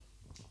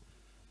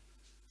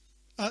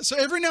So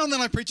every now and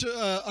then I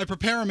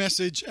prepare a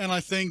message and I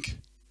think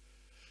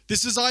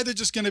this is either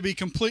just going to be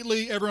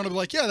completely, everyone will be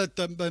like, yeah,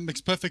 that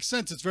makes perfect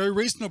sense. It's very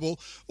reasonable,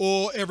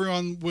 or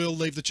everyone will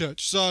leave the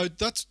church. So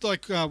that's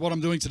like what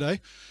I'm doing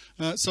today.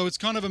 So it's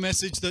kind of a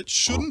message that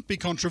shouldn't be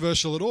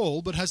controversial at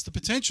all, but has the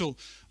potential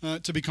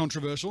to be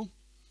controversial.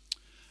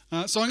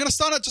 So I'm going to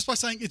start out just by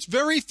saying it's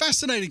very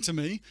fascinating to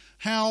me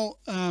how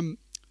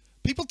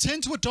people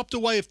tend to adopt a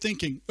way of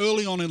thinking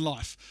early on in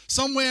life.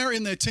 Somewhere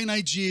in their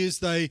teenage years,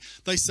 they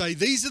say,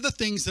 these are the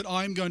things that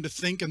I'm going to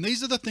think, and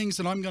these are the things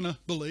that I'm going to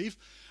believe.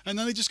 And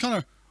then they just kind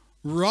of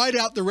ride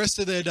out the rest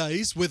of their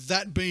days with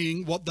that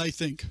being what they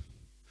think.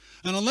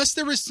 And unless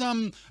there is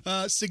some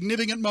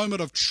significant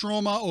moment of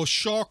trauma or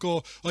shock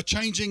or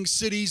changing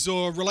cities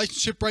or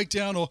relationship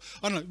breakdown or,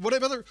 I don't know,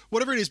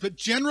 whatever it is, but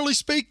generally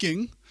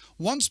speaking,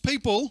 once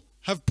people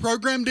have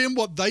programmed in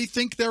what they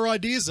think their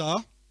ideas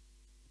are,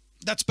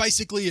 that's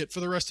basically it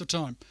for the rest of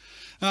time.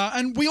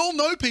 And we all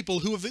know people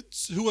who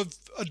have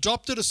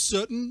adopted a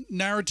certain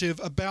narrative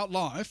about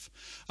life,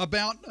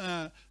 about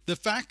the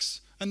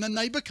facts, and then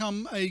they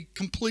become a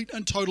complete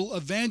and total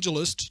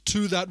evangelist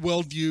to that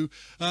worldview.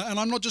 And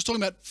I'm not just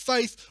talking about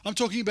faith, I'm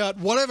talking about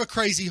whatever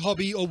crazy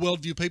hobby or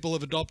worldview people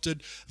have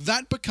adopted.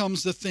 That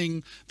becomes the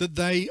thing that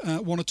they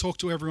want to talk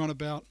to everyone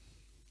about.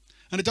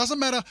 And it doesn't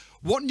matter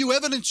what new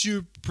evidence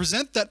you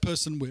present that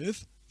person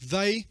with,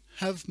 they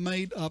have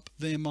made up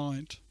their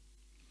mind.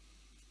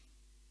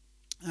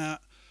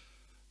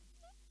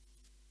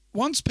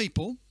 Once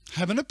people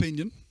have an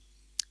opinion,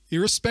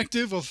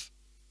 irrespective of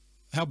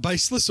how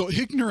baseless or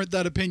ignorant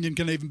that opinion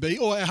can even be,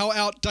 or how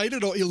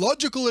outdated or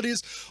illogical it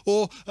is,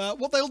 or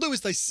what they'll do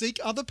is they seek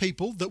other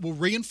people that will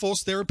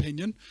reinforce their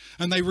opinion,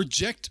 and they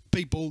reject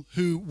people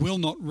who will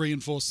not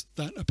reinforce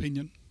that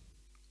opinion.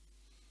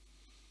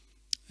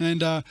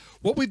 And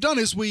what we've done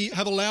is we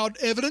have allowed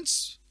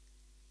evidence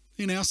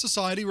in our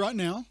society right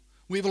now.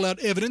 We've allowed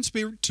evidence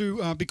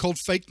to be called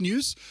fake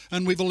news,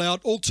 and we've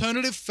allowed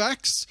alternative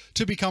facts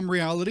to become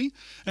reality,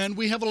 and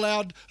we have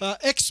allowed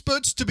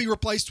experts to be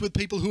replaced with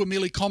people who are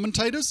merely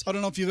commentators. I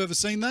don't know if you've ever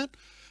seen that,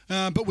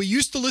 but we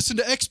used to listen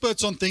to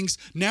experts on things.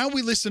 Now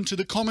we listen to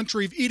the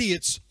commentary of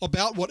idiots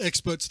about what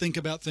experts think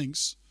about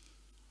things.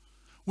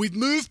 We've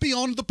moved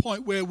beyond the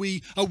point where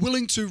we are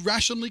willing to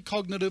rationally,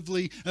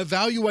 cognitively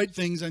evaluate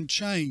things and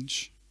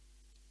change.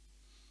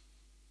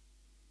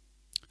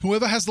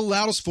 Whoever has the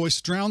loudest voice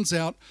drowns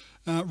out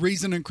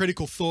reason and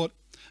critical thought.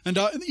 And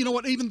you know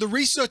what? Even the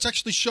research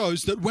actually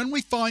shows that when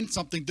we find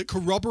something that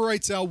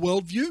corroborates our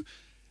worldview,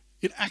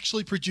 it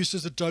actually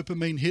produces a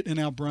dopamine hit in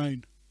our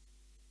brain.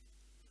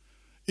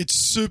 It's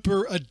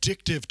super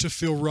addictive to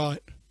feel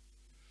right.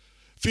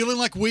 Feeling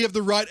like we have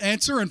the right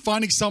answer and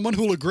finding someone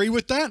who'll agree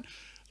with that.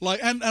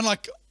 And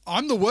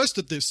I'm the worst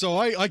at this, so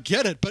I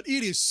get it, but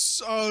it is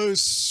so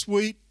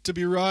sweet to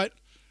be right.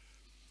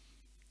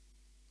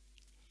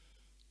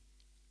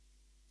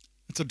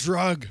 It's a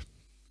drug.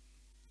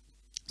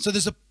 So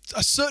there's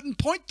a certain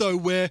point, though,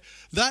 where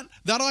that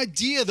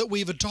idea that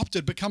we've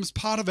adopted becomes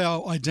part of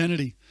our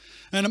identity.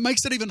 And it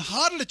makes it even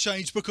harder to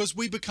change because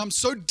we become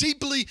so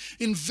deeply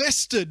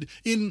invested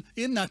in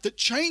that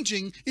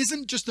changing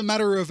isn't just a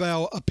matter of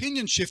our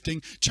opinion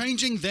shifting.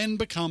 Changing then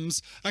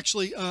becomes,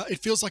 actually, it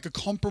feels like a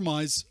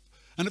compromise,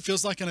 and it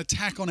feels like an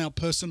attack on our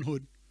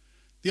personhood.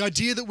 The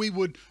idea that we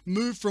would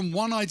move from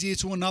one idea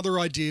to another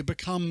idea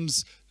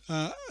becomes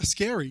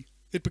scary.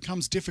 It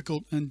becomes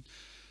difficult. And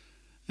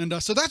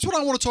so that's what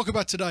I want to talk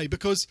about today,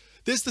 because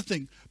there's the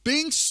thing.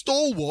 Being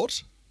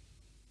stalwart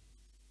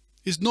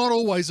is not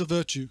always a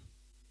virtue.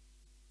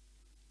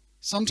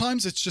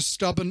 Sometimes it's just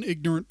stubborn,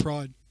 ignorant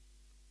pride.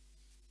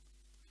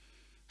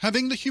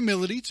 Having the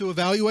humility to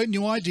evaluate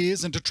new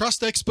ideas and to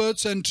trust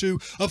experts and to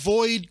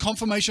avoid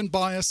confirmation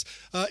bias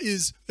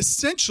is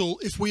essential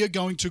if we are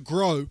going to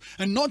grow.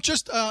 And not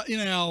just in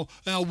our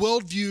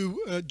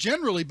worldview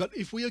generally, but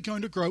if we are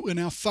going to grow in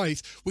our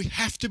faith, we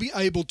have to be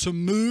able to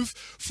move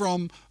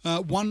from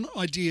one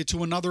idea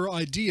to another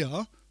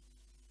idea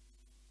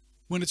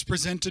when it's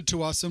presented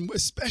to us, and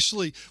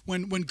especially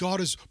when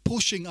God is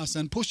pushing us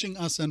and pushing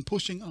us and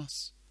pushing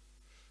us.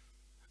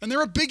 And there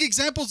are big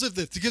examples of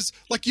this, because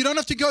you don't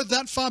have to go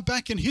that far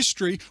back in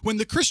history when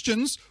the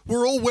Christians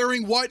were all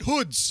wearing white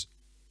hoods.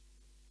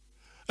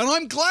 And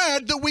I'm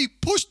glad that we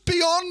pushed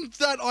beyond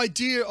that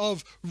idea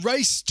of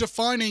race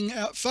defining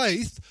our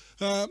faith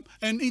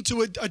and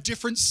into a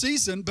different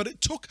season, but it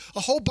took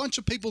a whole bunch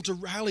of people to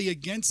rally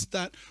against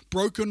that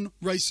broken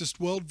racist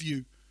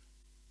worldview.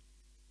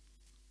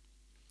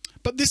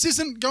 But this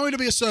isn't going to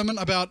be a sermon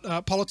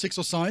about politics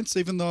or science,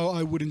 even though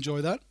I would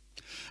enjoy that.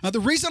 The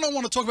reason I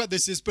want to talk about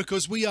this is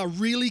because we are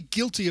really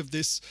guilty of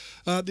this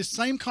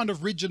same kind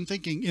of rigid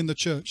thinking in the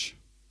church.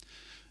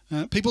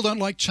 People don't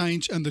like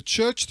change, and the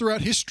church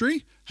throughout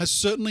history has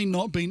certainly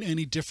not been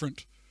any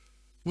different.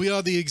 We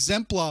are the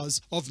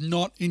exemplars of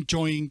not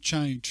enjoying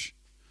change.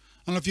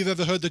 I don't know if you've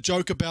ever heard the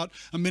joke about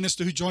a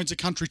minister who joins a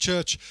country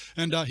church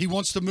and he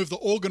wants to move the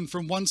organ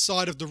from one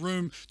side of the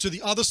room to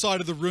the other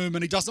side of the room,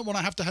 and he doesn't want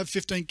to have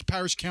 15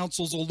 parish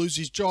councils or lose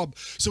his job.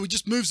 So he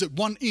just moves it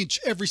 1 inch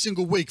every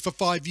single week for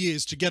 5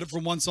 years to get it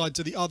from one side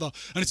to the other.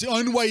 And it's the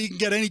only way you can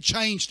get any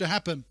change to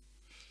happen.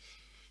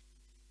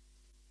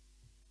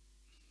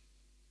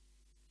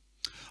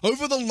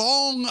 Over the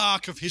long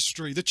arc of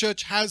history, the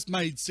church has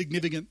made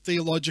significant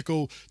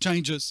theological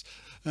changes.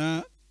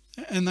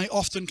 And they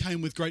often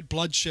came with great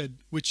bloodshed,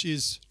 which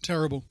is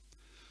terrible.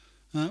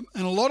 And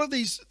a lot of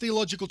these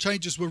theological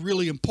changes were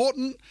really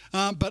important,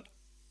 but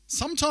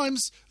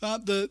sometimes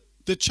the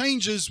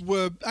changes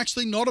were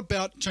actually not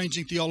about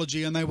changing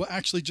theology, and they were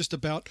actually just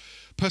about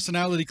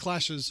personality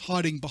clashes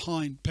hiding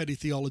behind petty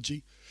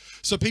theology.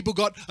 So people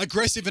got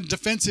aggressive and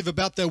defensive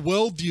about their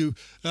worldview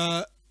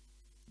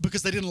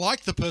because they didn't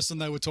like the person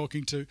they were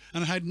talking to,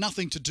 and it had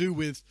nothing to do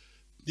with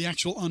the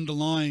actual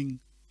underlying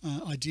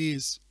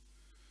ideas.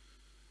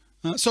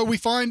 So we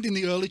find in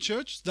the early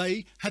church,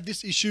 they had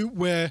this issue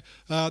where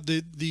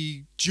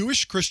the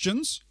Jewish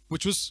Christians,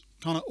 which was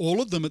kind of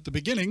all of them at the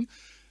beginning,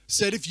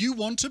 said if you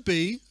want to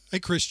be a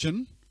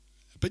Christian,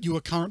 but you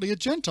are currently a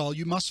Gentile,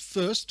 you must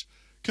first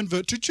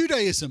convert to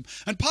Judaism.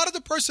 And part of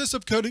the process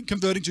of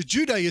converting to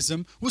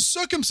Judaism was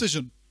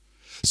circumcision.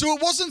 So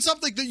it wasn't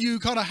something that you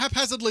kind of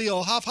haphazardly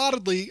or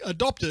half-heartedly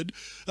adopted.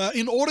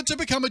 In order to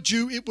become a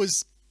Jew, it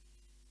was,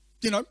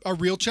 a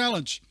real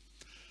challenge.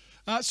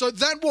 So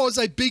that was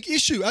a big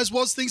issue, as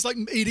was things like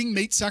eating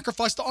meat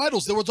sacrificed to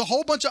idols. There was a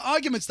whole bunch of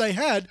arguments they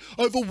had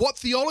over what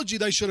theology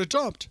they should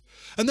adopt.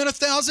 And then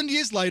 1,000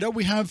 years later,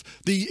 we have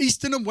the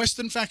Eastern and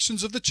Western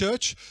factions of the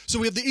church. So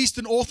we have the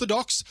Eastern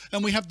Orthodox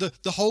and we have the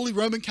Holy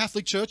Roman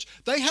Catholic Church.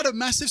 They had a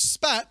massive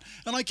spat,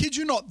 and I kid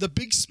you not, the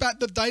big spat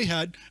that they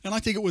had, and I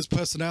think it was a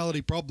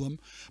personality problem,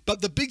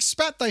 but the big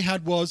spat they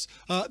had was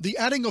the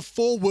adding of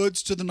 4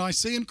 words to the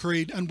Nicene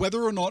Creed and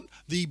whether or not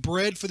the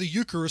bread for the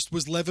Eucharist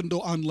was leavened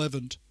or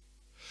unleavened.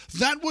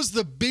 That was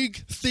the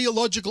big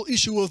theological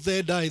issue of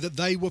their day that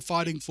they were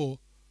fighting for.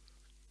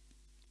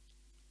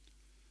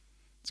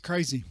 It's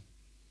crazy.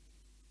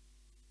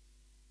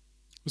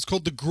 It was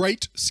called the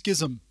Great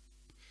Schism.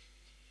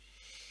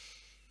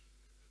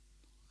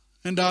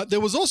 And there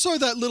was also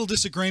that little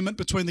disagreement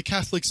between the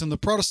Catholics and the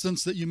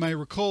Protestants that you may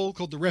recall,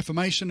 called the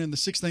Reformation in the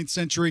 16th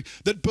century,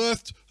 that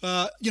birthed,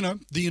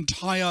 the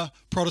entire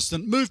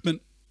Protestant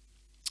movement.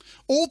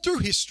 All through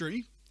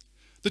history,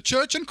 the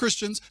church and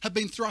Christians have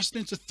been thrust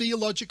into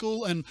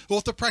theological and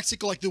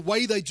orthopraxical, like the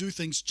way they do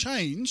things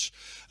change,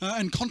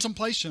 and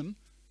contemplation.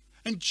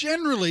 And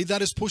generally,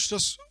 that has pushed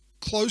us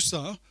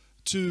closer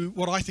to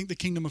what I think the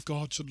kingdom of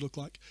God should look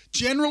like.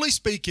 Generally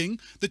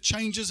speaking, the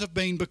changes have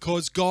been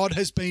because God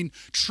has been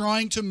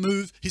trying to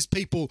move his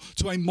people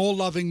to a more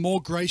loving, more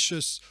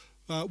gracious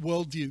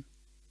worldview.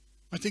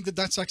 I think that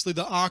that's actually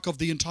the arc of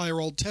the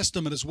entire Old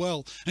Testament as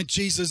well. And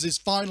Jesus is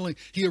finally,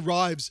 he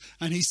arrives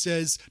and he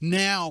says,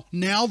 now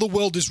the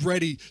world is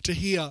ready to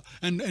hear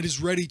and is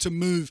ready to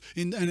move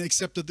in and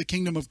accept that the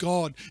kingdom of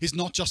God is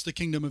not just the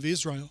kingdom of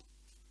Israel.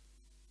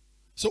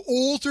 So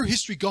all through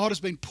history, God has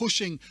been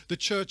pushing the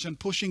church and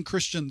pushing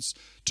Christians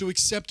to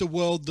accept a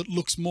world that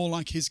looks more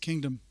like his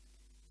kingdom.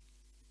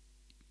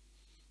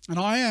 And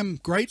I am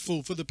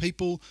grateful for the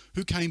people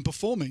who came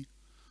before me.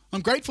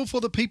 I'm grateful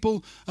for the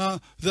people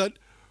that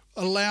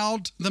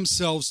allowed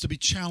themselves to be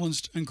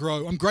challenged and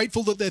grow. I'm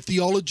grateful that their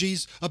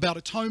theologies about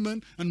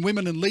atonement and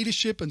women and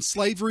leadership and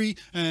slavery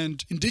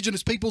and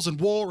indigenous peoples and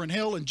war and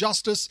hell and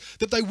justice,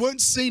 that they weren't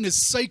seen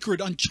as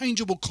sacred,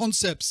 unchangeable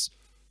concepts.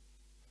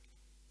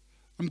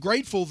 I'm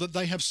grateful that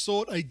they have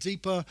sought a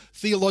deeper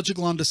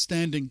theological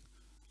understanding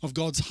of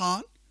God's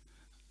heart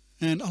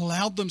and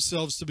allowed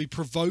themselves to be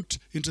provoked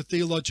into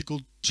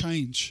theological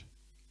change.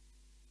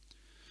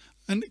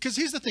 And because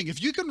here's the thing,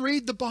 if you can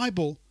read the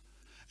Bible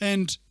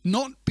and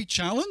not be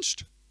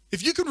challenged,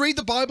 if you can read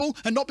the Bible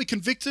and not be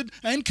convicted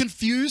and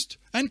confused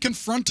and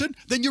confronted,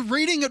 then you're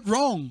reading it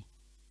wrong.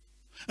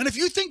 And if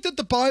you think that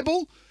the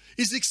Bible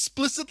is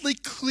explicitly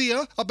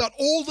clear about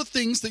all the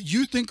things that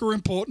you think are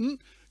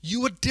important,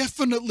 you are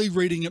definitely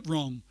reading it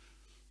wrong.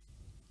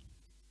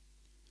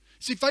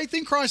 See, faith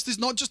in Christ is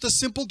not just a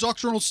simple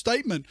doctrinal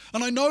statement.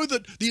 And I know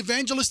that the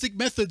evangelistic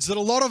methods that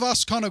a lot of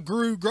us kind of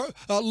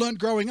learned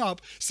growing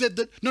up said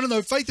that,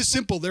 no, faith is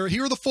simple.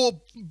 Here are the 4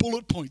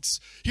 bullet points.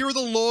 Here are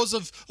the laws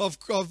of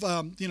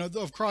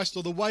Christ,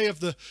 or the way of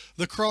the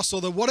cross,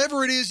 or the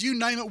whatever it is, you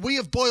name it. We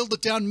have boiled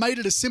it down, made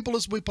it as simple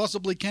as we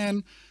possibly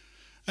can.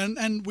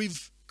 And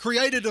we've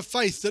created a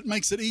faith that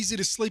makes it easy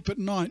to sleep at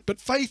night.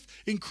 But faith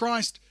in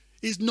Christ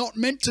is not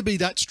meant to be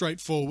that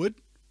straightforward.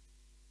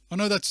 I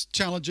know that's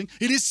challenging.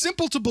 It is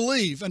simple to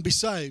believe and be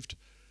saved,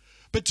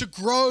 but to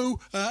grow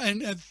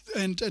and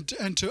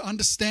to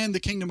understand the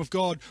kingdom of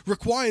God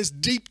requires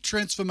deep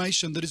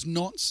transformation that is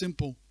not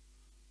simple.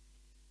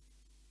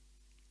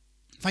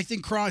 Faith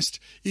in Christ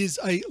is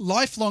a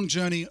lifelong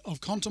journey of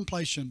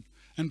contemplation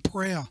and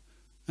prayer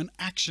and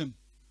action.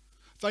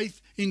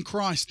 Faith in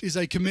Christ is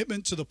a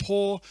commitment to the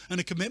poor and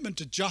a commitment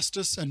to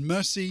justice and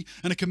mercy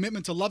and a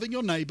commitment to loving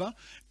your neighbor,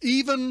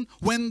 even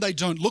when they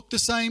don't look the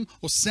same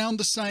or sound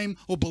the same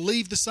or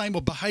believe the same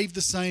or behave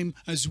the same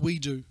as we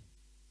do.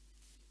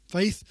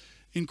 Faith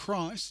in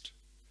Christ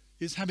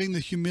is having the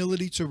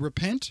humility to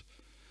repent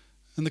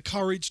and the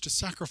courage to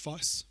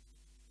sacrifice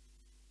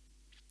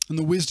and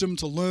the wisdom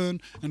to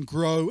learn and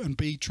grow and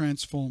be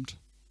transformed.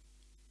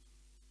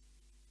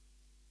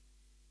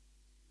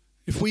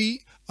 If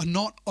we are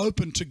not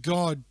open to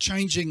God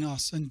changing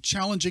us and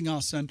challenging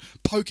us and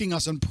poking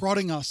us and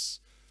prodding us,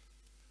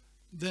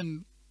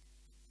 then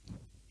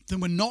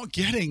we're not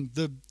getting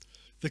the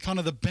kind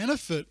of the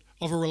benefit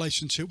of a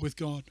relationship with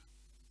God.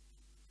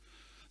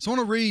 So I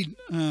want to read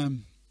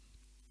in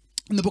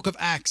the book of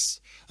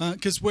Acts,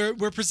 because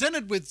we're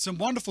presented with some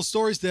wonderful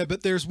stories there,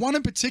 but there's one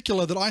in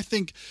particular that I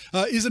think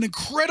is an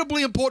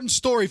incredibly important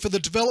story for the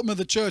development of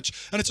the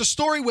church, and it's a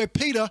story where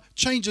Peter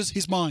changes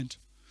his mind.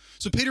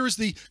 So Peter is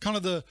the kind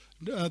of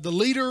the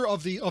leader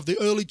of the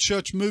early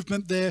church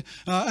movement there,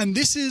 and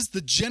this is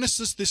the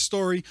genesis, this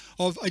story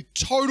of a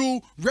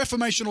total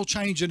reformational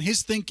change in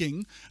his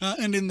thinking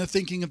and in the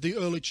thinking of the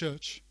early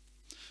church.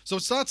 So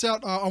it starts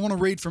out, I want to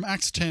read from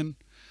Acts 10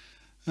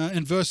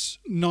 in verse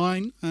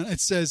 9.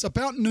 It says,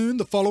 "About noon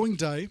the following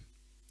day,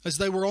 as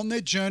they were on their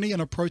journey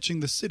and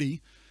approaching the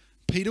city,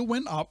 Peter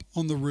went up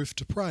on the roof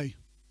to pray.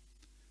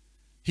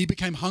 He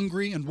became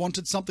hungry and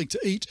wanted something to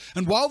eat,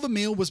 and while the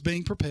meal was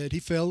being prepared, he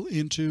fell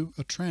into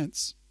a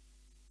trance."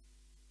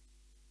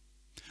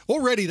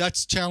 Already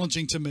that's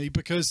challenging to me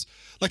because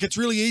it's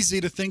really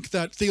easy to think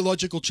that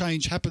theological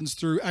change happens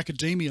through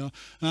academia,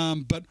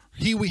 but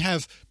here we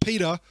have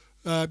Peter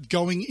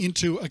going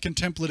into a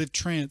contemplative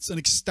trance, an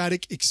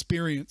ecstatic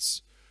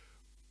experience,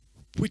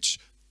 which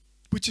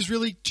is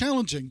really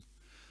challenging.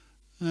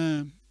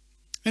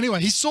 Anyway,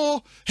 he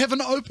saw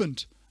heaven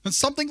opened and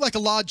something like a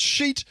large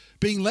sheet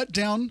being let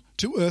down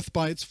to earth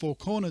by its four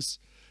corners.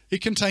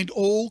 It contained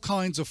all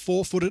kinds of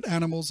four-footed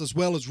animals as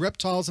well as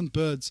reptiles and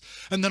birds.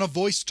 And then a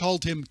voice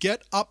told him,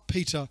 "Get up,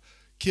 Peter,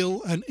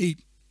 kill and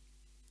eat."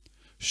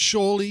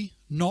 "Surely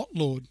not,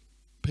 Lord,"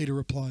 Peter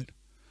replied.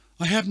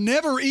 "I have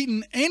never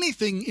eaten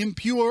anything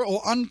impure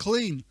or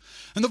unclean."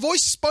 And the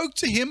voice spoke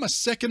to him a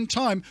second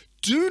time,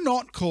 "Do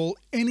not call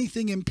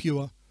anything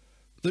impure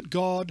that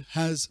God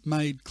has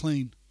made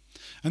clean."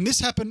 And this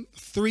happened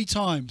 3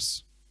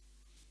 times.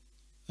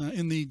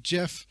 In the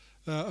Jeff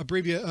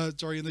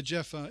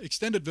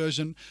extended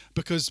version,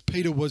 because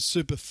Peter was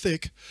super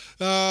thick.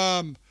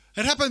 It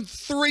happened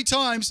 3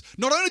 times.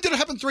 Not only did it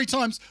happen 3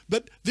 times,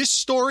 but this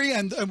story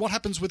and what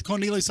happens with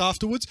Cornelius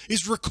afterwards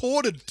is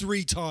recorded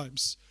 3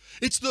 times.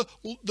 It's the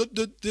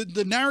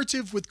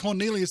narrative with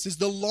Cornelius is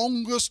the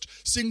longest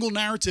single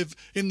narrative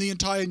in the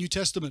entire New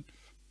Testament.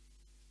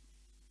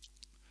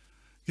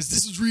 Because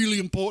this is really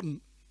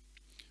important.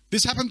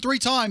 This happened 3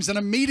 times, and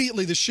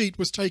immediately the sheet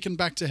was taken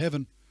back to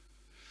heaven.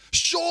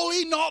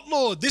 "Surely not,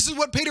 Lord." This is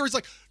what Peter is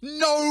like,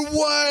 no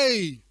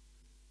way.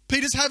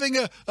 Peter's having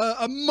a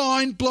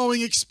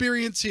mind-blowing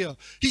experience here.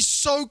 He's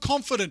so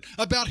confident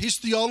about his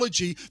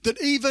theology that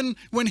even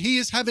when he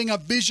is having a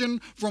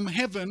vision from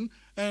heaven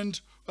and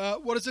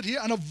what is it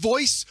here? And a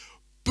voice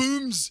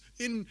booms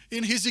in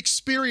his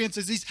experience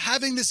as he's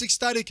having this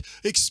ecstatic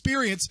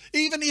experience.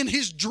 Even in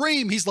his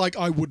dream, he's like,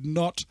 "I would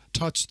not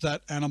touch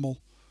that animal.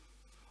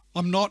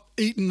 I'm not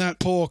eating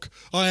that pork.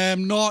 I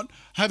am not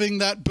having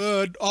that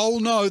bird. Oh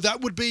no,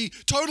 that would be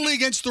totally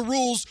against the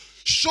rules.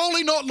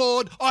 Surely not,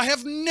 Lord. I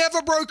have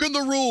never broken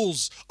the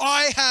rules.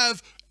 I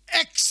have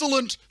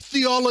excellent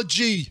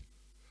theology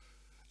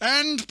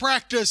and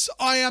practice.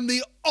 I am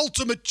the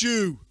ultimate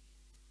Jew."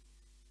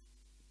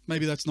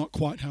 Maybe that's not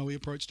quite how he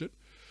approached it.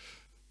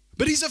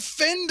 But he's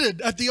offended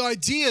at the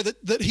idea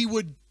that he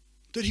would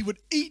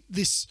eat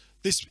this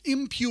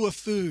impure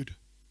food.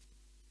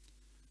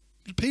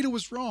 But Peter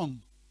was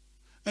wrong.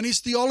 And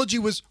his theology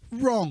was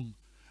wrong.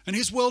 And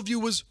his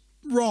worldview was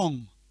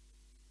wrong.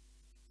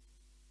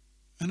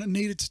 And it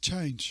needed to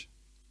change.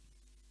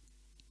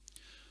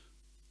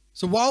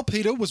 So while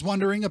Peter was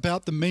wondering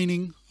about the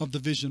meaning of the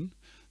vision,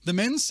 the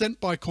men sent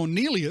by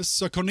Cornelius,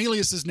 so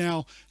Cornelius has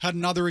now had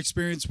another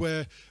experience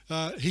where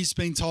he's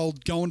been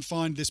told, "Go and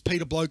find this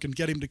Peter bloke and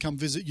get him to come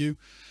visit you."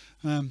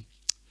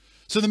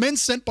 So the men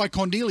sent by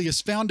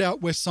Cornelius found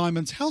out where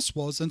Simon's house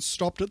was and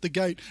stopped at the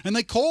gate. And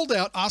they called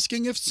out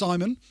asking if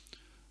Simon,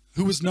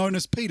 who was known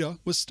as Peter,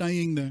 was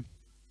staying there.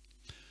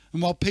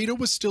 And while Peter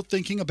was still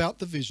thinking about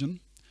the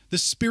vision, the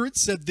Spirit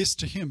said this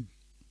to him: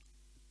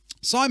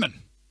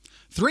 "Simon,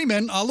 3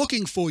 men are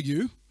looking for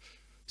you,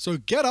 so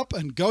get up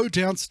and go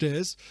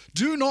downstairs.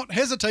 Do not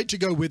hesitate to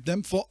go with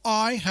them, for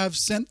I have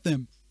sent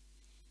them."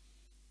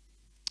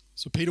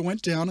 So Peter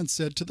went down and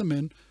said to the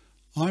men,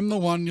 "I'm the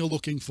one you're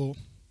looking for.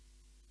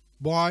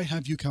 Why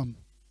have you come?"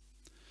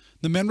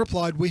 The men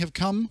replied, "We have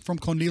come from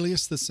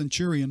Cornelius the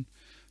centurion.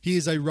 He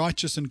is a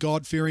righteous and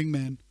God-fearing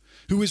man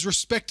who is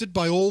respected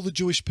by all the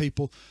Jewish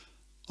people.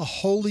 A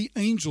holy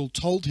angel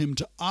told him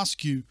to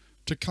ask you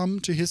to come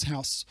to his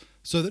house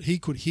so that he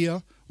could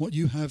hear what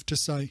you have to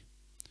say."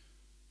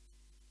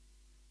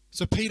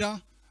 So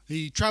Peter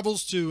he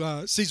travels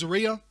to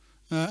Caesarea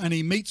and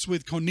he meets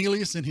with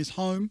Cornelius in his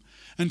home.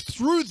 And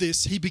through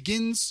this, he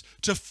begins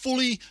to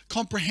fully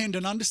comprehend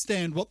and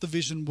understand what the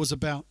vision was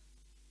about.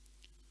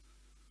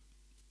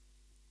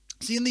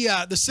 See, in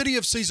the city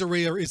of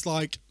Caesarea is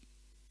like,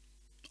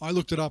 I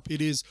looked it up,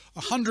 it is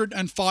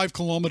 105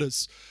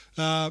 kilometers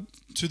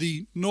to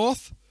the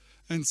north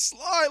and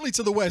slightly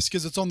to the west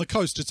because it's on the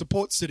coast. It's a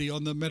port city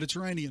on the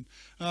Mediterranean.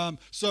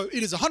 So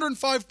it is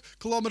 105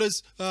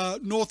 kilometers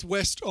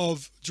northwest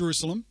of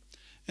Jerusalem.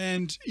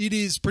 And it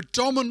is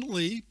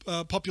predominantly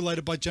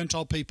populated by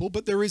Gentile people,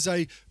 but there is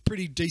a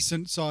pretty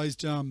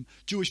decent-sized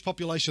Jewish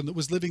population that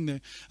was living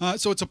there.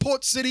 So it's a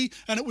port city,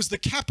 and it was the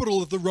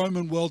capital of the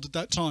Roman world at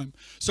that time.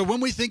 So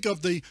when we think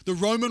of the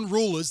Roman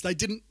rulers,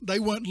 they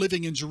weren't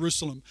living in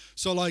Jerusalem.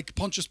 So like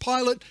Pontius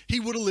Pilate, he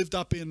would have lived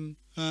up in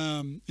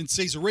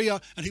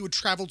Caesarea, and he would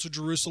travel to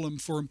Jerusalem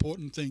for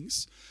important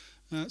things.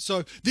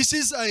 So this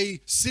is a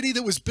city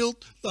that was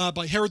built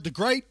by Herod the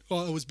Great.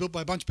 Well, it was built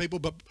by a bunch of people,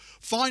 but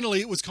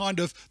finally it was kind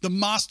of the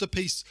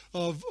masterpiece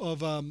of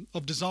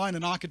design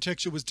and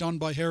architecture was done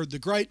by Herod the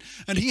Great.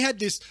 And he had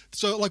this,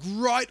 so like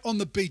right on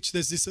the beach,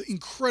 there's this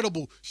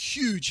incredible,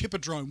 huge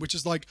hippodrome, which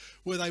is like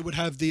where they would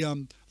have the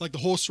like the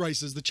horse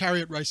races, the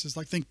chariot races,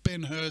 like think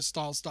Ben-Hur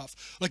style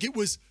stuff. Like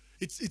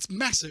it's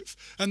massive.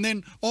 And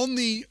then on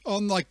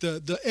like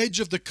the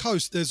edge of the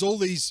coast,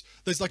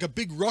 there's like a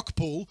big rock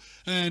pool,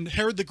 and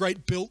Herod the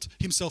Great built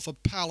himself a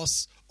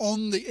palace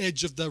on the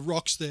edge of the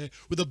rocks there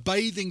with a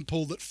bathing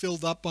pool that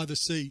filled up by the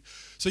sea.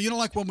 So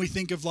like when we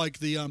think of like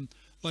the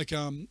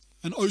an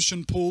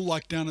ocean pool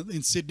like down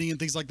in Sydney and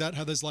things like that,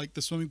 how there's like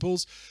the swimming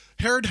pools.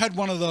 Herod had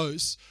one of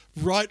those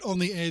right on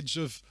the edge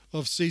of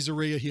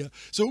Caesarea here.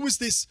 So it was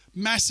this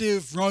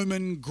massive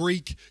Roman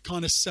Greek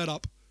kind of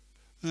setup.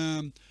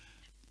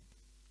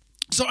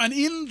 So, and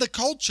in the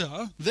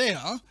culture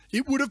there,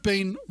 it would have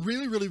been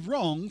really, really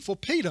wrong for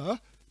Peter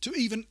to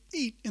even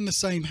eat in the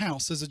same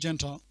house as a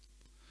Gentile.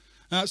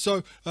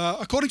 So,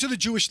 according to the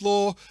Jewish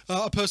law,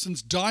 a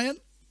person's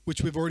diet,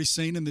 which we've already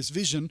seen in this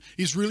vision,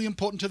 is really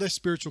important to their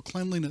spiritual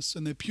cleanliness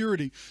and their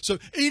purity. So,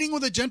 eating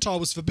with a Gentile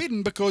was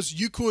forbidden because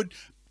you could,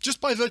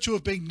 just by virtue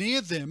of being near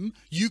them,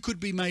 you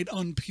could be made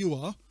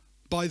impure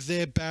by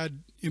their bad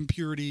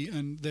impurity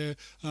and their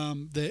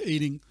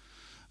eating.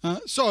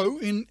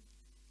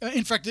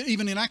 In fact,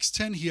 even in Acts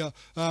 10 here,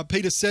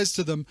 Peter says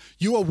to them,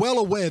 "You are well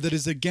aware that it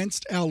is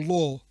against our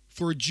law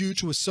for a Jew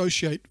to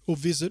associate or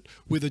visit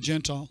with a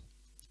Gentile.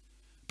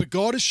 But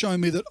God has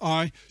shown me that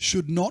I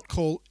should not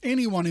call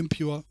anyone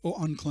impure or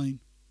unclean."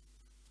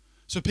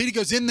 So Peter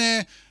goes in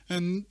there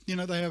and,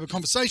 they have a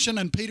conversation,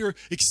 and Peter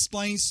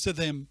explains to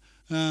them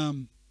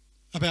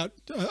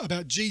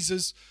about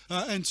Jesus,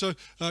 and so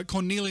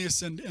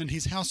Cornelius and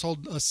his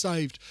household are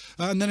saved.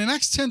 And then in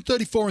Acts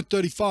 10:34 and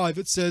 35,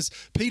 it says,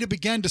 Peter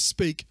began to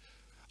speak,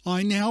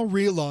 "I now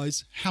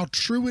realize how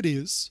true it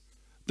is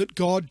that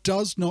God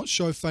does not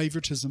show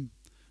favoritism,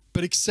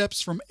 but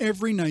accepts from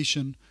every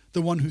nation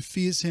the one who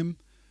fears him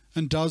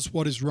and does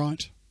what is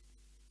right."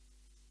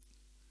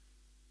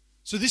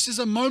 So this is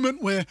a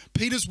moment where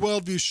Peter's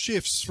worldview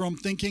shifts from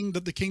thinking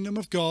that the kingdom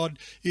of God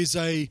is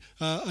a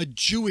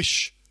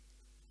Jewish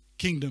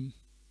kingdom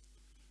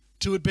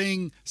to it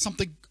being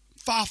something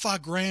far, far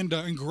grander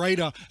and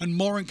greater and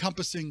more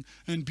encompassing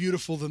and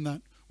beautiful than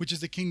that, which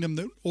is the kingdom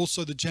that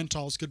also the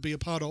Gentiles could be a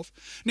part of.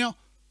 Now,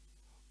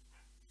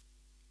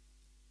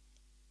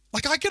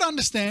 like I could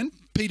understand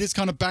Peter's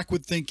kind of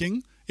backward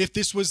thinking if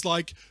this was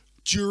like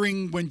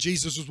during when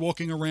Jesus was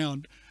walking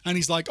around and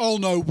he's like, "Oh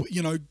no,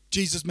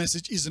 Jesus'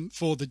 message isn't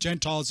for the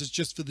Gentiles, it's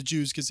just for the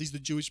Jews because he's the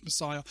Jewish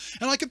Messiah."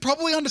 And I could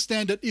probably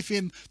understand it if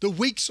in the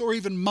weeks or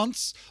even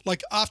months,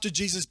 like after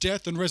Jesus'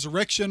 death and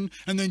resurrection,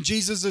 and then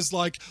Jesus is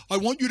like, "I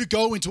want you to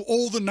go into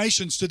all the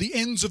nations to the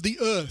ends of the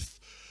earth."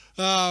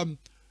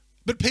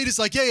 But Peter's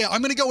like, yeah,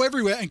 I'm going to go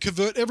everywhere and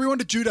convert everyone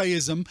to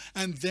Judaism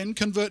and then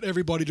convert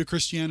everybody to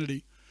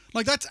Christianity.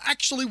 Like that's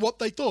actually what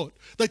they thought.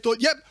 They thought,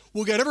 yep,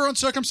 we'll get everyone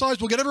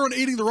circumcised, we'll get everyone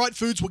eating the right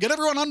foods, we'll get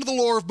everyone under the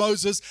law of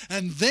Moses,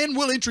 and then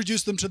we'll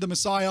introduce them to the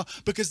Messiah,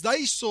 because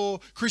they saw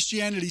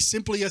Christianity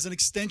simply as an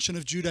extension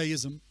of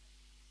Judaism.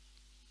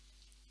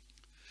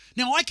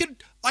 Now I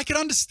could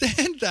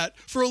understand that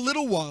for a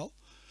little while,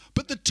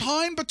 but the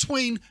time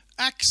between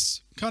Acts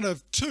kind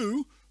of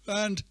 2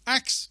 and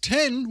Acts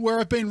 10, where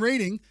I've been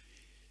reading,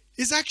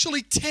 is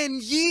actually 10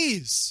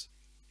 years.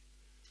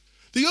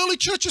 The early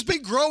church has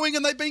been growing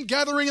and they've been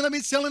gathering and they've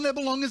been selling their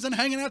belongings and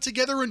hanging out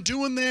together and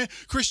doing their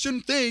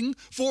Christian thing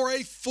for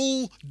a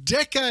full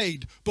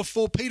decade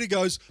before Peter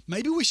goes,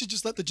 maybe we should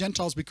just let the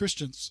Gentiles be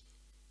Christians.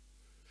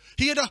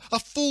 He had a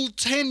full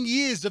 10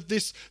 years of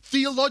this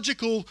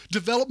theological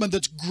development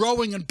that's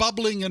growing and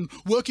bubbling and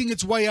working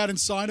its way out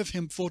inside of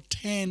him for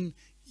 10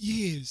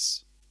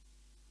 years.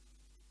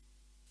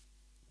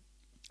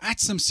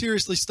 That's some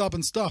seriously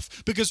stubborn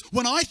stuff, because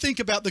when I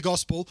think about the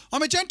gospel,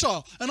 I'm a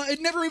Gentile, and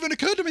it never even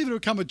occurred to me to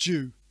become a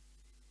Jew.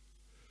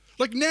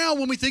 Like now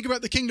when we think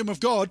about the kingdom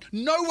of God,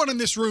 no one in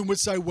this room would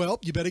say,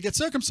 well, you better get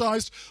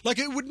circumcised. Like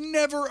it would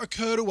never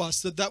occur to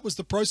us that that was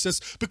the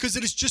process, because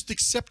it is just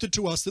accepted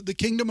to us that the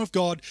kingdom of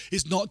God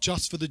is not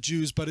just for the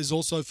Jews, but is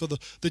also for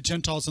the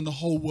Gentiles and the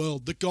whole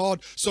world. That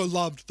God so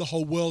loved the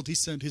whole world, he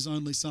sent his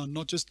only son,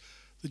 not just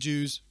the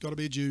Jews, got to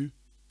be a Jew.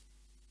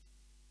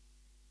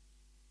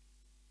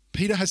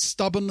 Peter has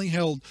stubbornly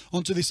held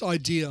onto this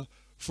idea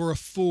for a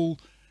full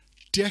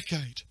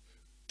decade.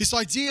 This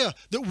idea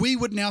that we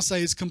would now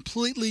say is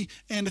completely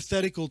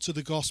antithetical to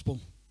the gospel.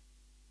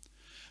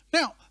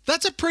 Now,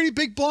 that's a pretty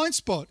big blind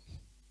spot.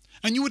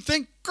 And you would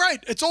think, great,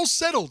 it's all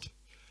settled.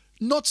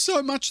 Not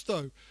so much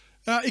though.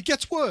 It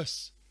gets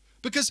worse.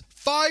 Because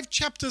 5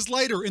 chapters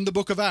later in the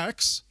book of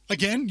Acts,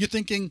 again, you're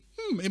thinking,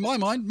 in my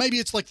mind, maybe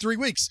it's like 3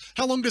 weeks.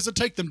 How long does it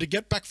take them to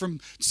get back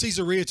from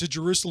Caesarea to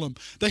Jerusalem?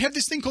 They have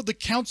this thing called the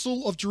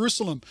Council of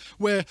Jerusalem,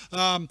 where,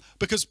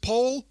 because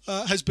Paul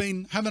has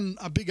been having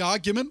a big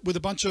argument with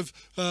a bunch of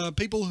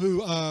people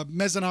who are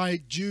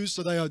Messianic Jews,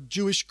 so they are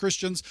Jewish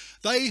Christians.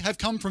 They have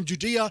come from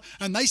Judea,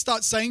 and they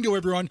start saying to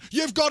everyone,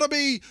 you've got to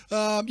be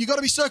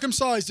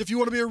circumcised if you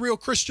want to be a real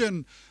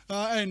Christian.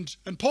 And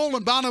Paul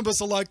and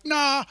Barnabas are like,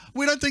 nah,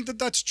 we don't think that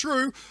that's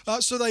true.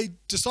 So they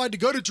decide to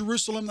go to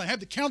Jerusalem. They have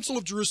the Council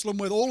of Jerusalem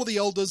where all of the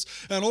elders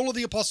and all of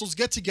the apostles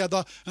get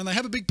together, and they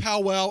have a big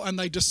powwow, and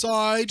they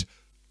decide,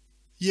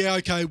 yeah,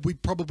 okay, we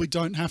probably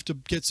don't have to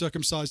get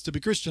circumcised to be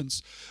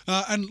Christians.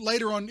 And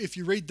later on, if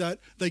you read that,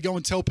 they go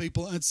and tell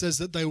people, and it says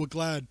that they were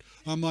glad.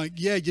 I'm like,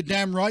 yeah, you're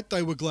damn right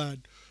they were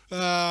glad.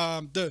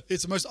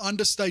 It's the most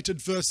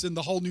understated verse in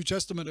the whole New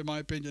Testament, in my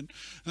opinion.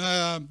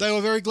 They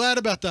were very glad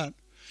about that.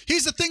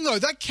 Here's the thing, though.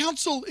 That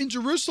council in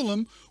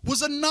Jerusalem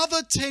was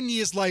another 10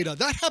 years later.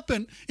 That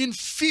happened in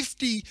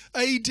 50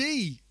 AD.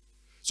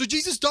 So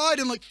Jesus died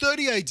in like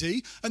 30 AD,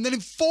 and then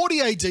in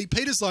 40 AD,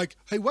 Peter's like,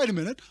 hey, wait a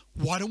minute,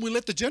 why don't we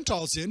let the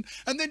Gentiles in?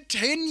 And then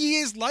 10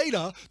 years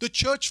later, the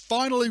church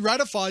finally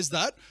ratifies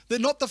that. They're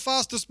not the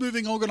fastest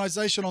moving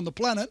organization on the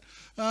planet.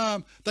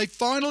 They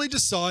finally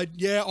decide,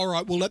 yeah, all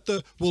right, we'll let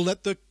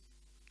the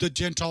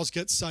Gentiles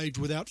get saved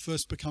without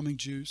first becoming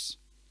Jews.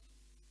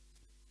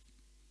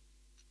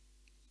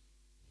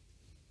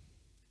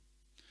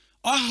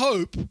 I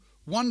hope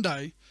one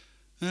day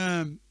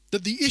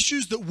that the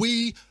issues that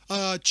we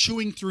are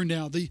chewing through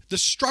now, the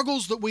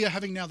struggles that we are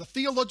having now, the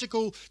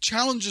theological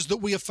challenges that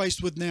we are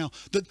faced with now,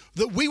 that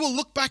we will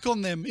look back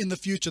on them in the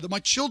future, that my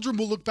children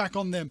will look back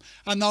on them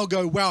and they'll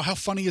go, wow, how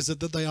funny is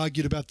it that they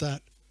argued about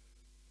that?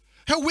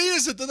 How weird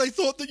is it that they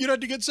thought that you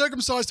had to get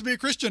circumcised to be a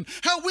Christian?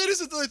 How weird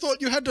is it that they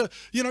thought you had to,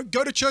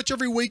 go to church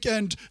every week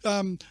and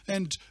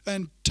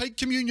take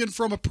communion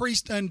from a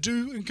priest and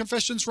do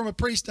confessions from a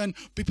priest and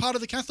be part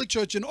of the Catholic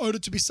Church in order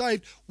to be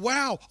saved?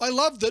 Wow, I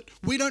love that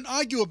we don't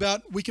argue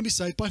about we can be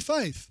saved by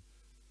faith.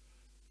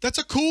 That's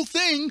a cool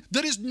thing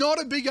that is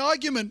not a big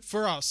argument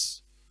for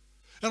us.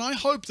 And I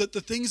hope that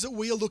the things that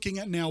we are looking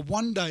at now,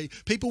 one day,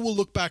 people will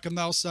look back and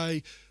they'll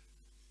say,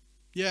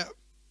 yeah,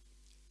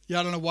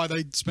 I don't know why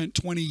they spent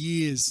 20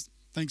 years.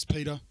 Thanks,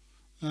 Peter.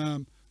 I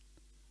don't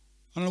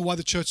know why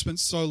the church spent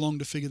so long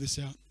to figure this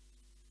out.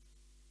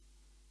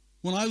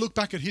 When I look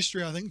back at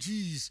history, I think,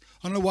 geez,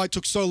 I don't know why it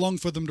took so long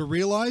for them to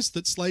realize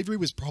that slavery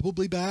was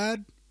probably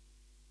bad.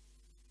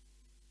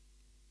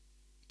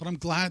 But I'm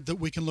glad that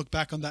we can look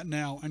back on that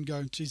now and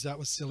go, geez, that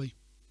was silly.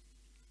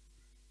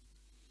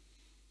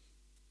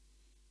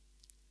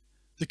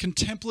 The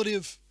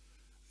contemplative,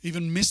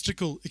 even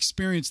mystical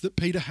experience that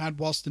Peter had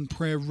whilst in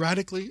prayer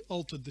radically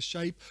altered the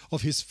shape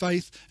of his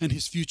faith and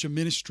his future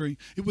ministry.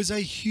 It was a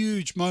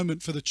huge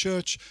moment for the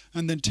church.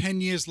 And then 10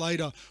 years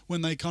later,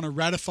 when they kind of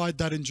ratified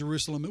that in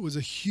Jerusalem, it was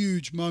a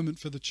huge moment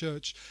for the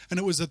church. And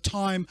it was a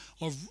time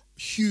of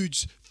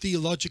huge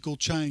theological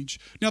change.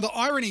 Now, the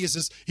irony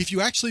is if you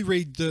actually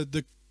read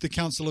the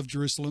Council of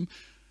Jerusalem,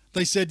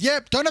 they said, yeah,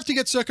 don't have to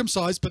get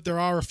circumcised, but there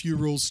are a few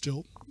rules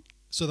still.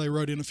 So they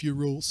wrote in a few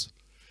rules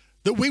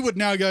that we would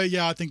now go,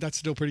 yeah, I think that's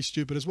still pretty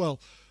stupid as well.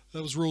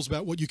 There was rules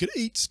about what you could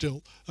eat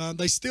still.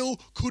 They still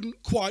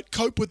couldn't quite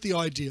cope with the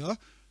idea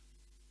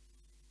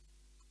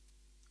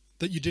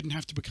that you didn't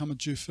have to become a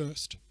Jew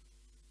first.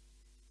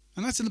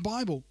 And that's in the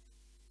Bible.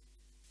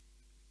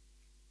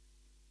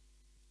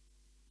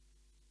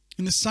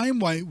 In the same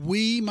way,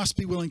 we must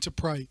be willing to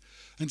pray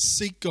and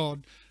seek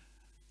God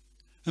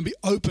and be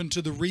open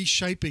to the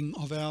reshaping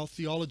of our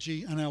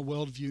theology and our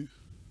worldview.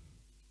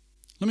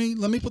 Let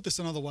me put this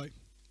another way.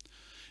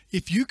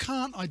 If you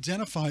can't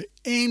identify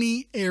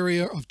any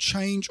area of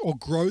change or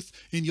growth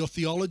in your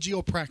theology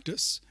or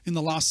practice in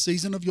the last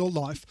season of your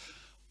life,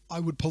 I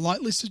would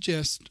politely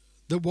suggest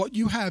that what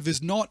you have is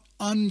not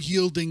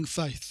unyielding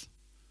faith,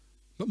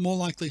 but more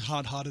likely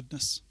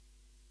hardheartedness.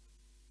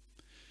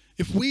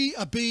 If we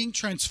are being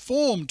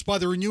transformed by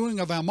the renewing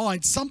of our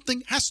mind,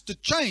 something has to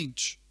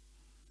change.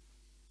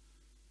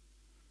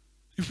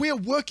 If we are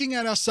working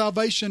at our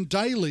salvation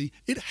daily,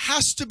 it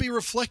has to be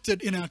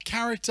reflected in our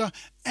character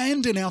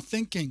and in our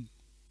thinking.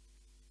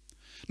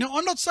 Now,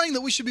 I'm not saying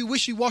that we should be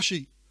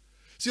wishy-washy.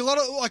 See, a lot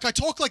of, like, I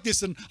talk like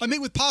this and I meet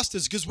with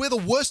pastors because we're the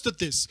worst at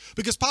this.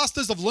 Because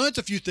pastors have learnt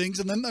a few things,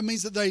 and then that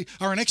means that they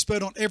are an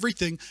expert on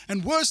everything.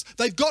 And worse,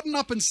 they've gotten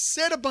up and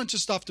said a bunch of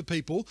stuff to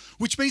people,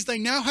 which means they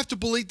now have to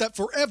believe that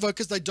forever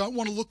because they don't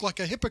want to look like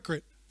a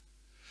hypocrite.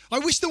 I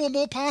wish there were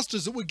more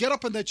pastors that would get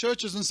up in their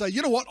churches and say,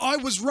 you know what, I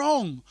was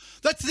wrong.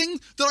 That thing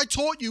that I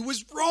taught you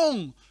was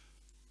wrong.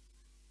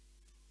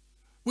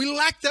 We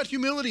lack that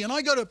humility. And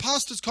I go to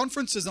pastors'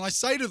 conferences and I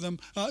say to them,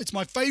 it's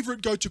my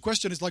favorite go-to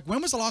question. It's like,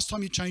 when was the last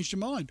time you changed your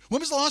mind? When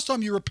was the last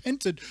time you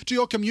repented to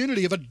your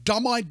community of a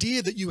dumb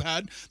idea that you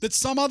had that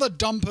some other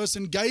dumb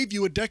person gave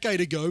you a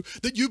decade ago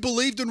that you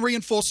believed and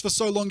reinforced for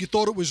so long you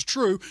thought it was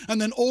true,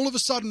 and then all of a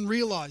sudden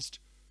realized?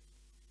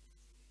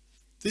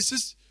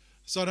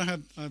 So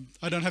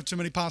I don't have too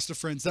many pastor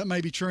friends. That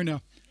may be true now.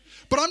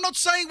 But I'm not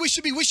saying we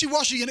should be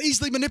wishy-washy and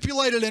easily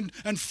manipulated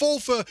and fall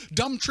for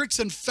dumb tricks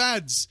and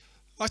fads.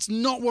 That's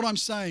not what I'm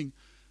saying.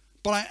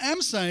 But I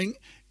am saying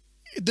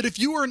that if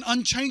you were an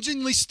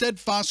unchangingly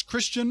steadfast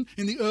Christian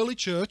in the early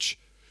church,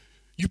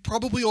 you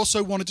probably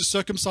also wanted to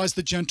circumcise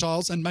the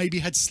Gentiles and maybe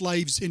had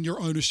slaves in your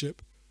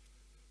ownership.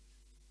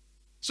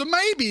 So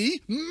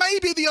maybe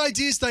the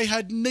ideas they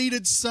had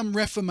needed some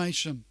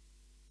reformation.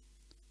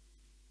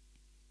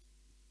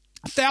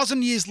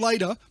 1,000 years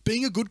later,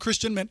 being a good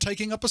Christian meant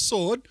taking up a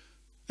sword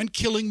and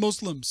killing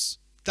Muslims.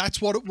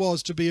 That's what it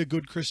was to be a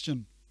good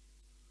Christian.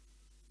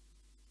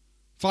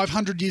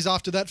 500 years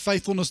after that,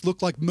 faithfulness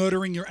looked like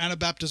murdering your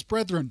Anabaptist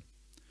brethren.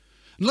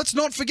 And let's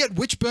not forget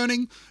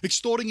witch-burning,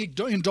 extorting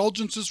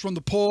indulgences from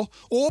the poor,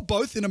 or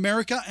both in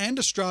America and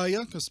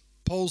Australia, because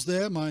Paul's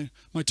there, my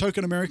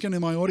token American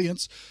in my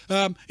audience.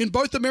 In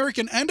both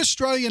American and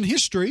Australian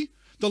history,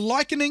 the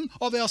likening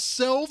of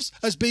ourselves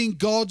as being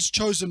God's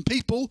chosen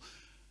people,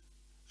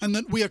 and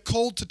that we are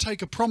called to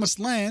take a promised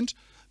land,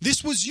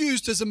 this was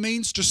used as a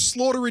means to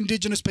slaughter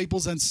indigenous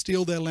peoples and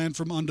steal their land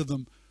from under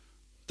them.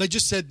 They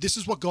just said, this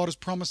is what God has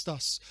promised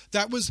us.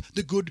 That was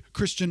the good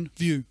Christian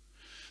view.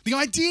 The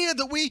idea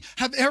that we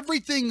have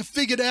everything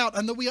figured out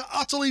and that we are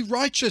utterly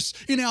righteous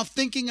in our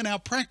thinking and our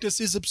practice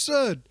is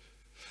absurd.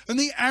 And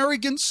the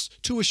arrogance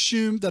to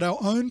assume that our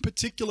own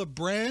particular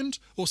brand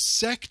or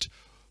sect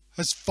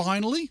has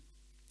finally,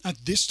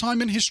 at this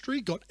time in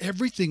history, got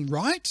everything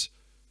right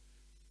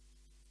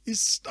is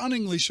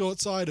stunningly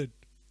short-sighted.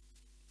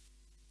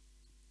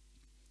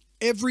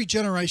 Every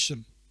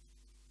generation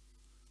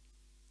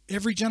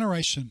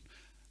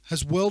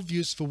has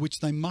worldviews for which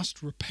they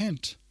must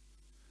repent,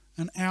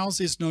 and ours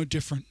is no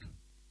different.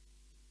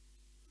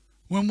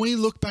 When we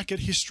look back at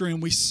history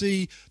and we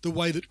see the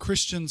way that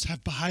Christians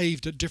have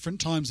behaved at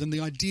different times and the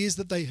ideas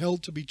that they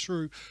held to be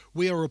true,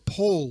 we are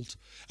appalled.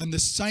 And the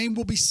same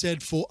will be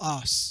said for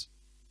us.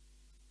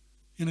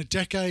 In a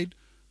decade,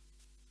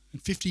 in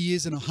 50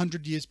 years, in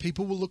 100 years,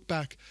 people will look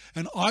back,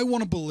 and I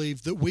want to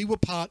believe that we were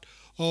part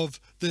of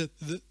the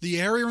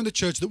area in the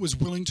church that was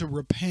willing to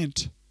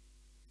repent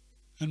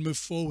and move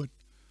forward.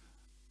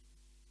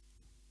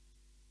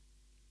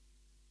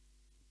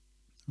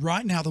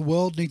 Right now, the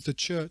world needs the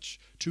church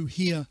to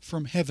hear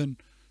from heaven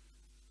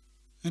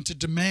and to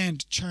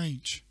demand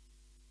change.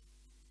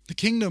 The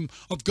kingdom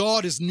of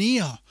God is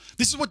near.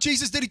 This is what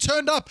Jesus did. He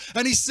turned up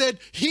and he said,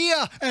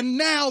 here and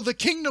now the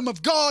kingdom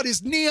of God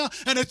is near,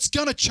 and it's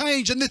going to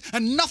change,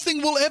 and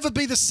nothing will ever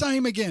be the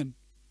same again.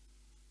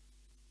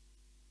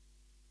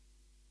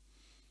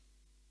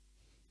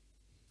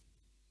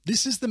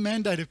 This is the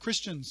mandate of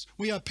Christians.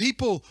 We are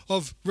people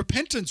of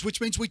repentance, which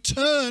means we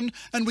turn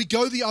and we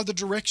go the other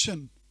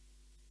direction.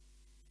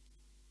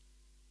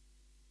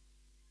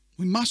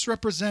 We must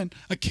represent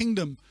a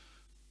kingdom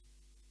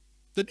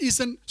that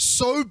isn't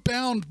so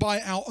bound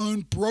by our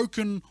own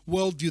broken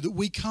worldview that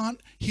we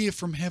can't hear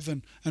from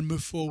heaven and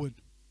move forward.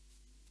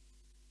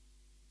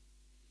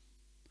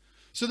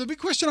 So the big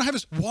question I have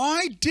is,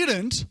 why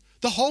didn't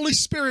the Holy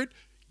Spirit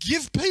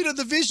give Peter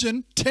the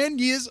vision 10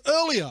 years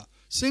earlier?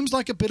 Seems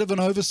like a bit of an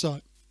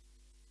oversight.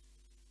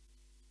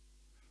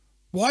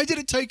 Why did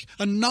it take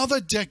another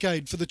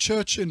decade for the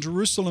church in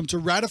Jerusalem to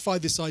ratify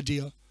this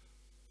idea?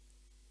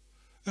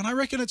 And I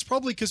reckon it's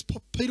probably because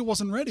Peter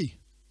wasn't ready.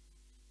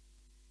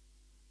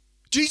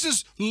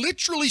 Jesus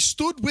literally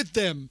stood with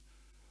them.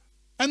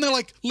 And they're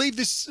like, leave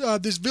this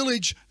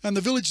village. And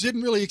the village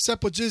didn't really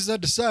accept what Jesus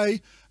had to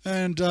say.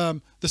 And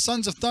the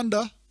sons of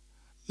thunder,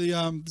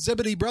 the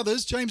Zebedee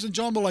brothers, James and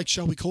John, were like,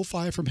 shall we call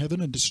fire from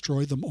heaven and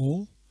destroy them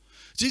all?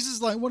 Jesus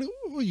is like, what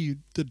are you,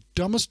 the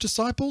dumbest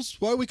disciples?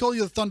 Why do we call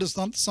you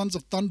the sons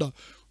of thunder?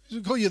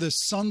 We call you the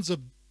sons of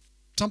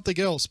something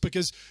else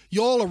because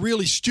y'all are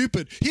really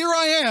stupid. Here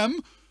I am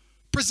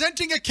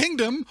presenting a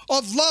kingdom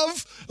of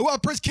love, a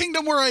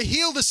kingdom where I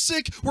heal the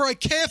sick, where I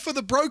care for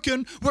the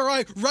broken, where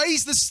I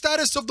raise the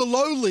status of the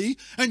lowly,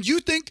 and you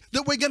think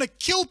that we're going to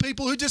kill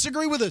people who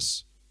disagree with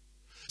us.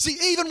 See,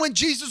 even when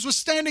Jesus was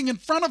standing in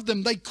front of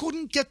them, they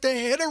couldn't get their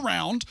head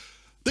around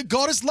that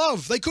God is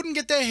love. They couldn't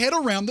get their head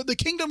around that the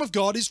kingdom of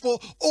God is for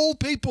all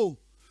people.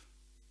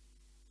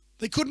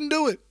 They couldn't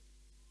do it.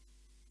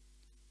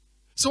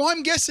 So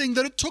I'm guessing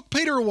that it took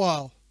Peter a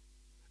while.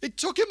 It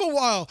took him a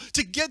while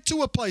to get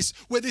to a place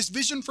where this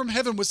vision from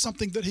heaven was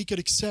something that he could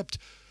accept.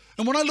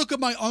 And when I look at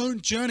my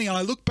own journey and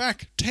I look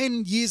back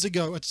 10 years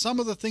ago at some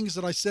of the things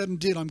that I said and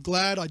did, I'm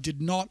glad I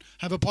did not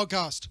have a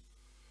podcast.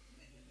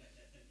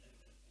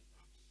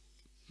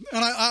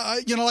 And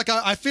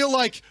I feel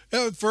like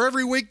for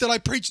every week that I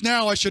preach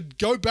now, I should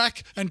go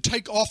back and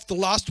take off the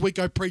last week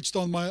I preached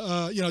on my,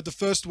 the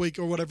first week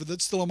or whatever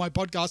that's still on my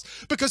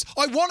podcast, because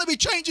I want to be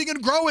changing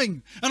and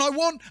growing. And I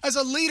want, as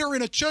a leader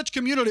in a church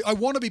community, I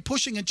want to be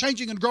pushing and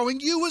changing and growing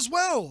you as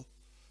well.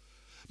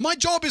 My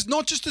job is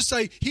not just to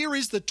say, here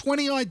is the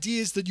 20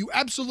 ideas that you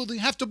absolutely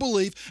have to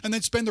believe, and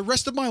then spend the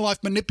rest of my life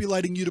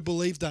manipulating you to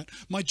believe that.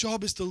 My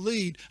job is to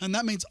lead, and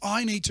that means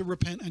I need to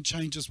repent and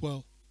change as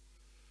well.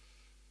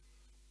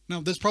 Now,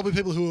 there's probably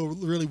people who are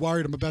really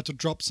worried I'm about to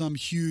drop some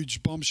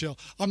huge bombshell.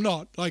 I'm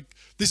not.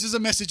 This is a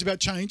message about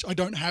change. I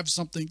don't have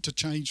something to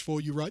change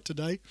for you right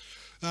today.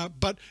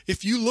 But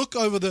if you look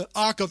over the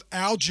arc of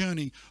our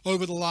journey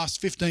over the last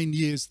 15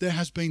 years, there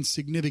has been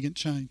significant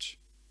change.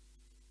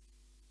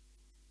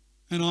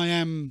 And I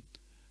am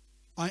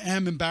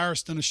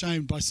embarrassed and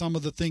ashamed by some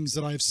of the things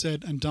that I have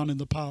said and done in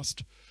the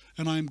past.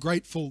 And I am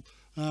grateful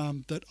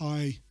that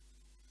I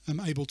am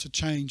able to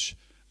change,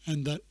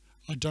 and that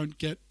I don't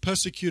get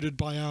persecuted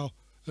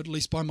at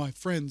least by my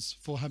friends,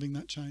 for having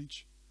that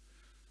change.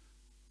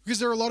 Because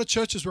there are a lot of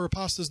churches where a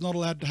pastor's not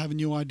allowed to have a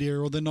new idea,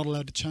 or they're not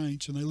allowed to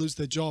change, and they lose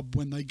their job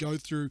when they go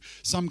through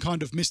some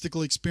kind of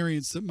mystical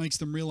experience that makes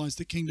them realize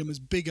the kingdom is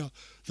bigger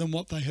than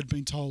what they had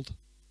been told.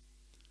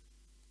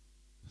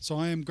 So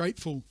I am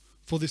grateful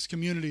for this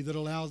community that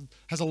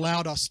has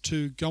allowed us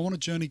to go on a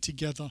journey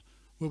together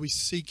where we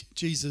seek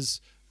Jesus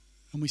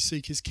and we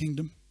seek his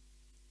kingdom.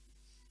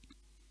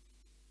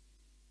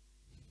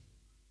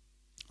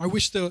 I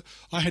wish that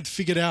I had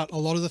figured out a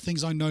lot of the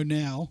things I know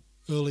now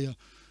earlier,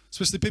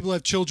 especially people who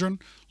have children.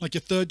 Like, your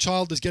third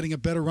child is getting a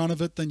better run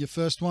of it than your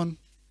first one,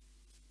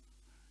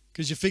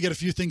 because you figured a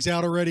few things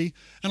out already.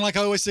 And I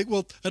always think,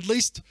 well, at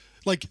least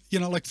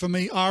for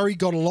me, Ari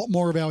got a lot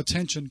more of our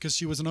attention because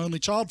she was an only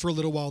child for a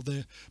little while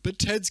there. But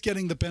Ted's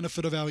getting the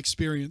benefit of our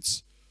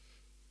experience.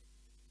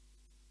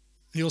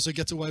 He also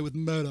gets away with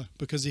murder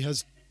because he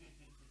has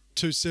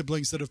 2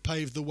 siblings that have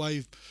paved the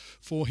way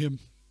for him.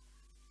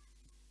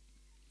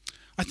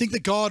 I think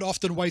that God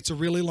often waits a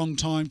really long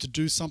time to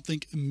do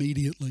something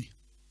immediately.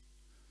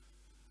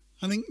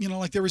 I think,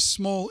 there is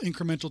small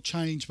incremental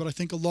change, but I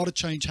think a lot of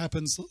change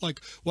happens, like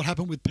what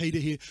happened with Peter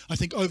here. I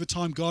think over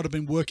time, God had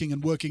been working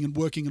and working and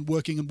working and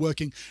working and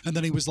working. And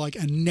then he was like,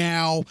 and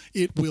now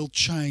it will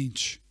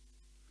change.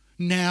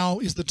 Now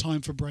is the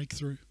time for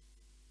breakthrough.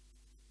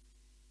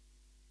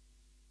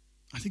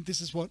 I think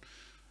this is what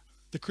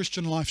the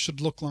Christian life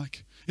should look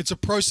like. It's a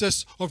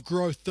process of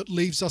growth that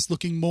leaves us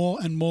looking more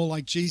and more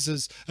like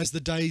Jesus as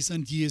the days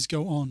and years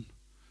go on.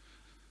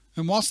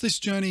 And whilst this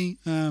journey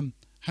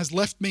has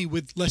left me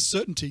with less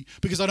certainty,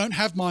 because I don't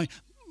have my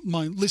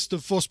list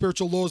of 4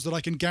 spiritual laws that I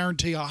can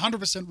guarantee are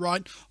 100%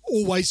 right,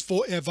 always,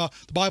 forever.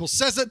 The Bible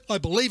says it, I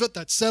believe it,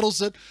 that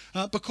settles it.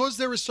 Because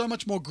there is so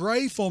much more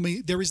grey for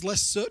me, there is less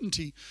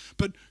certainty.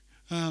 But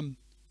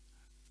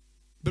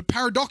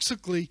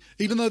paradoxically,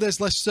 even though there's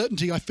less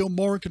certainty, I feel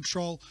more in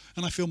control,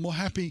 and I feel more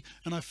happy,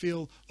 and I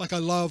feel like I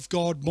love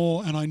God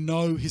more, and I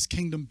know his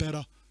kingdom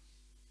better.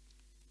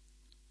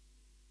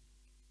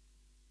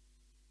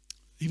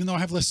 Even though I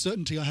have less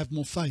certainty, I have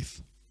more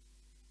faith.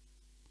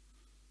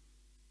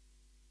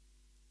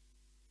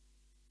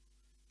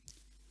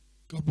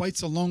 God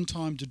waits a long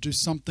time to do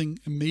something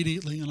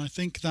immediately, and I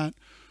think that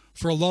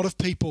for a lot of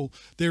people,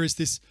 there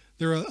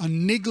are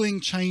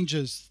niggling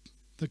changes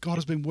that God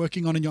has been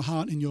working on in your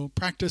heart, in your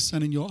practice,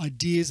 and in your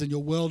ideas and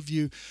your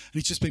worldview. And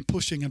he's just been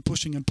pushing and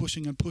pushing and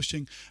pushing and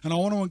pushing. And I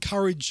want to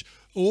encourage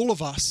all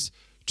of us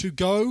to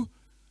go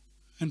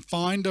and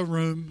find a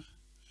room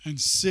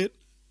and sit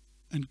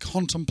and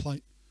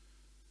contemplate.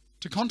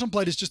 To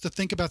contemplate is just to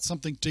think about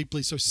something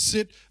deeply. So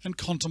sit and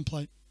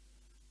contemplate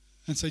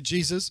and say,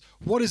 Jesus,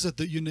 what is it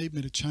that you need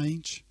me to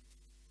change?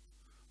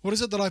 What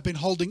is it that I've been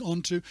holding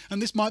on to?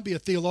 And this might be a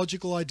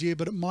theological idea,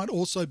 but it might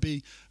also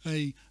be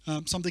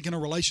something in a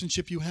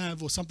relationship you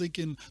have, or something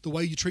in the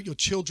way you treat your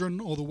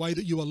children, or the way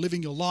that you are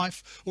living your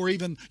life, or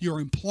even your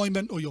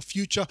employment or your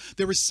future.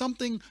 There is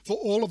something for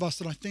all of us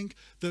that I think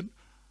that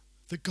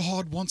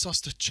God wants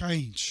us to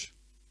change,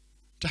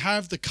 to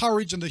have the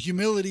courage and the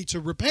humility to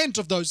repent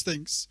of those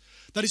things.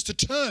 That is to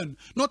turn,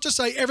 not to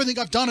say everything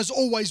I've done is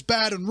always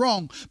bad and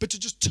wrong, but to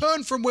just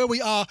turn from where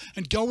we are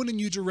and go in a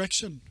new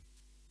direction.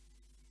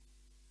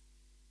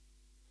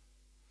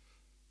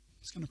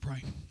 I'm going to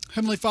pray.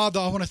 Heavenly Father,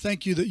 I want to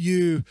thank you that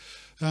you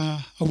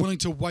are willing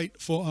to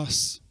wait for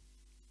us.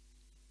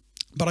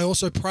 But I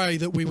also pray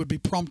that we would be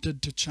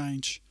prompted to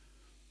change,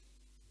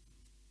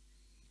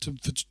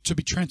 to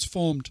be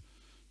transformed,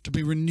 to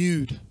be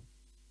renewed.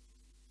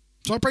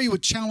 So I pray you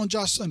would challenge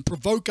us and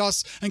provoke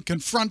us and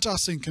confront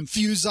us and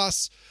confuse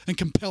us and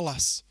compel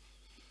us.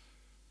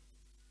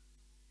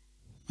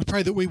 I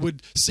pray that we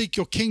would seek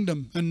your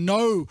kingdom and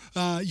know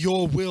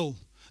your will.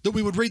 that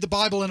we would read the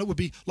Bible and it would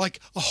be like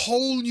a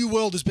whole new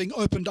world is being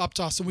opened up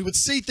to us, and we would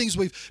see things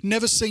we've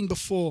never seen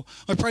before.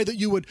 I pray that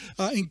you would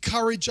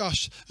encourage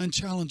us and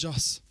challenge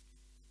us.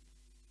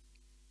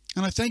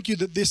 And I thank you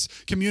that this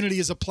community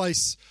is a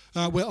place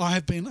where I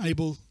have been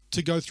able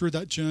to go through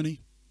that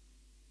journey.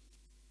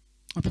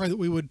 I pray that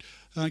we would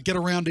get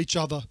around each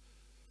other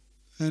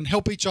and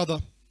help each other.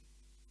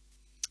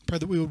 I pray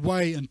that we would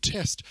weigh and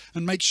test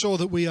and make sure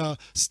that we are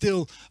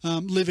still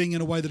living in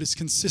a way that is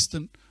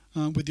consistent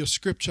with your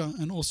scripture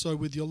and also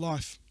with your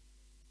life.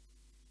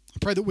 I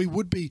pray that we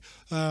would be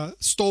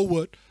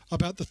stalwart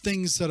about the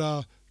things that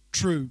are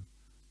true.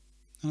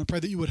 And I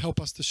pray that you would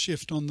help us to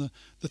shift on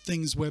the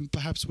things where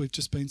perhaps we've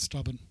just been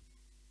stubborn.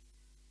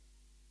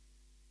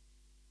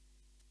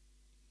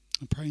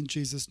 I pray in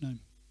Jesus' name.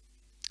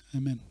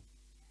 Amen.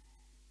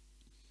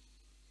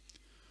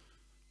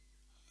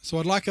 So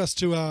I'd like us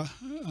to,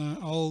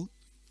 I'll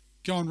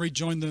go and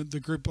rejoin the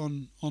group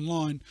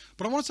online,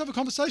 but I want us to have a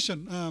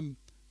conversation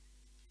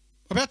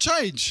about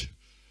change,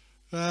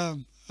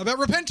 about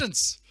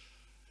repentance,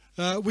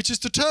 which is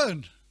to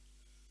turn.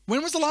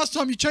 When was the last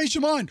time you changed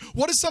your mind?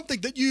 What is something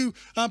that you,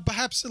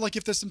 perhaps, like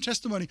if there's some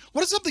testimony,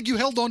 what is something you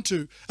held on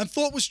to and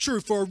thought was true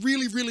for a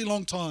really, really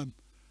long time?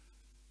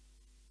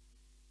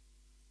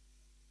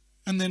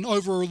 And then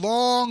over a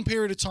long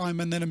period of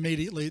time, and then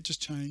immediately it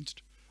just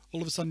changed.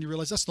 All of a sudden you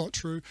realize that's not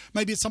true.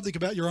 Maybe it's something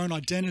about your own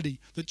identity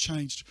that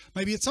changed.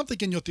 Maybe it's something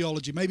in your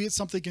theology. Maybe it's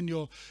something in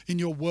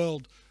your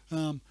world.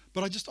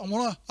 But I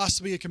want us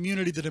to be a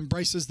community that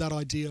embraces that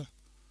idea.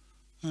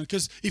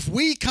 Because if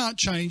we can't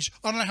change,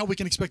 I don't know how we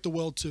can expect the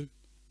world to.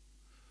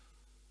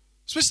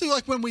 Especially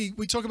like when we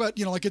talk about,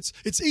 like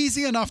it's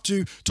easy enough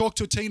to talk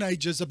to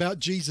teenagers about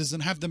Jesus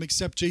and have them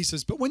accept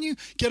Jesus. But when you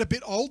get a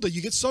bit older,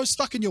 you get so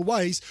stuck in your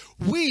ways.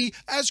 We,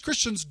 as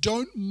Christians,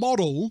 don't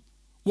model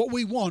what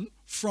we want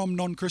from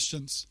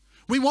non-Christians.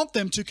 We want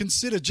them to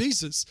consider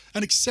Jesus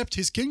and accept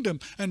his kingdom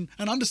and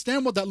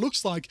understand what that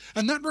looks like.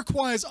 And that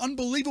requires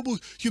unbelievable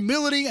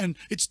humility, and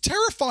it's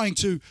terrifying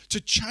to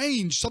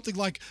change something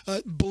like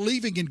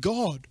believing in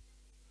God.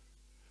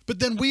 But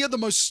then we are the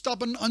most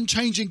stubborn,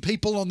 unchanging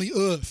people on the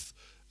earth,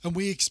 and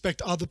we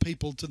expect other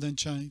people to then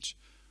change.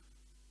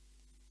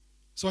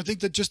 So I think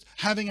that just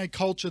having a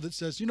culture that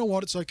says, you know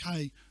what, it's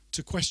okay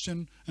to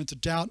question and to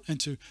doubt and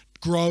to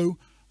grow,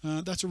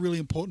 that's a really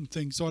important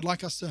thing. So I'd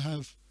like us to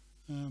have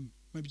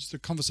maybe just a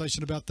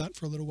conversation about that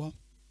for a little while.